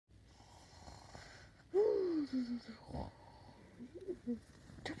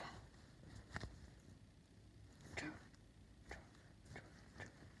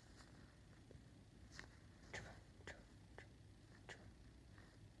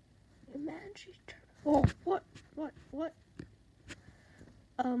Imagine. Oh, what?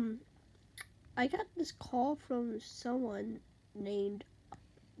 I got this call from someone named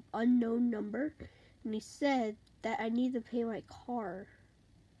unknown number, and he said that I need to pay my car.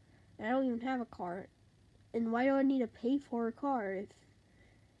 And I don't even have a car. And why do I need to pay for a car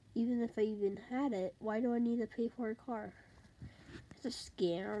even if I even had it? Why do I need to pay for a car? It's a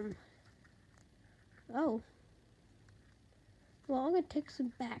scam. Oh. Well, I'm gonna text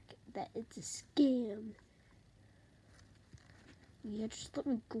him back that it's a scam. Yeah, just let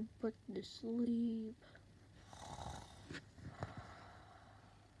me go back to sleep.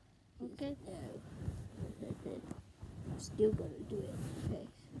 Okay. Still gonna do it. Okay.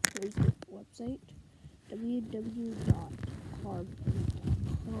 Here's the website.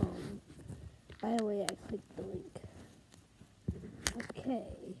 www.carbon.com. By the way, I clicked the link.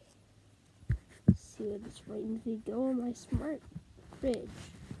 Okay. Let's see what it's writing to go on my smart fridge.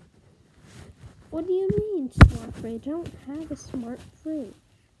 What do you mean, smart fridge? I don't have a smart fridge.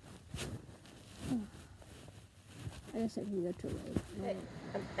 I guess I can go to my... Okay,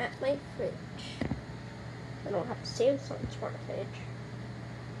 I'm at my fridge. I don't have a Samsung smart fridge.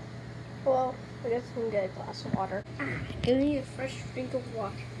 Well, I guess I can get a glass of water. I need a fresh drink of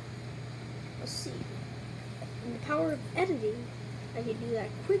water. Let's see. In the power of editing, I can do that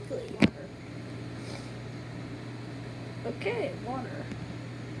quickly. Water. Okay, water.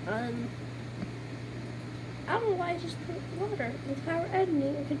 I don't know why I just put water. With the power of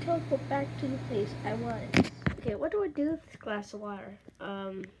editing, I can teleport back to the place I was. Okay, what do I do with this glass of water?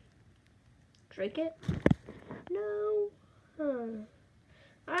 Drink it? No.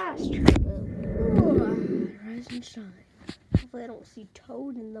 That's true. Rise and shine. Hopefully I don't see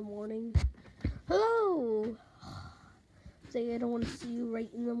Toad in the morning. Hello! Say I don't want to see you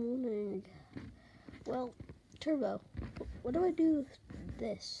right in the morning. Well, Turbo, what do I do with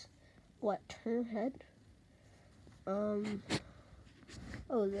this? What, turn head? Oh,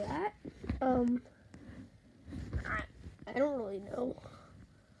 that? I don't really know.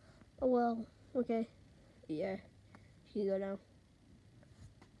 Oh, well, okay. Yeah, you go now.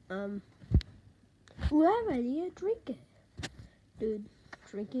 Ooh, I have an idea. Drink it. Dude,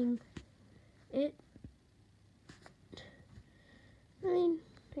 drinking it. I mean,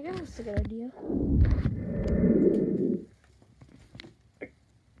 I guess it's a good idea. I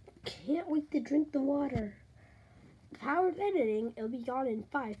can't wait to drink the water. The power of editing, it'll be gone in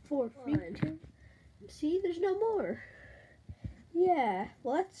 5, 4, 3, 2. See, there's no more. Yeah,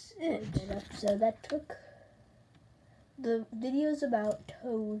 well, that's it. So that took the videos about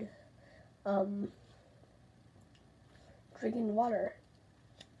Toad, drinking water.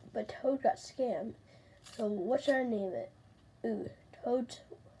 But Toad got scammed. So what should I name it? Ooh, Toad's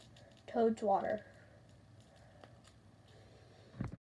water.